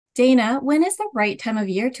Dana, when is the right time of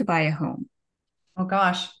year to buy a home? Oh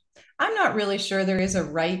gosh, I'm not really sure there is a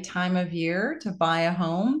right time of year to buy a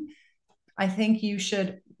home. I think you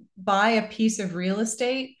should buy a piece of real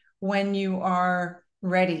estate when you are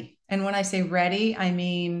ready. And when I say ready, I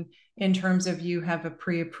mean in terms of you have a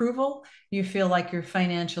pre-approval, you feel like you're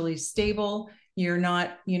financially stable, you're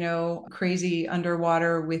not, crazy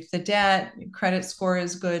underwater with the debt, credit score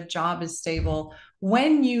is good, job is stable.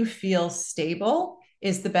 When you feel stable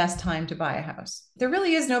is the best time to buy a house. There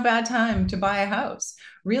really is no bad time to buy a house.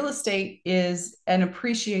 Real estate is an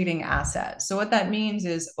appreciating asset. So, what that means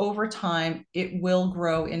is over time, it will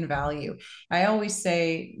grow in value. I always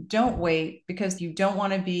say, don't wait because you don't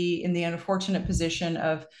want to be in the unfortunate position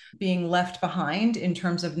of being left behind in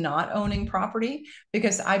terms of not owning property.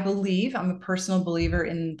 Because I'm a personal believer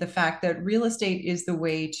in the fact that real estate is the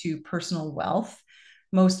way to personal wealth.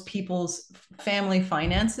 Most people's family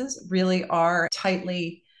finances really are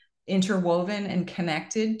tightly interwoven and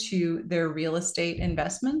connected to their real estate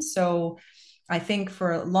investments. So I think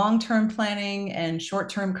for long term planning and short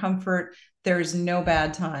term comfort, there's no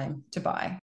bad time to buy.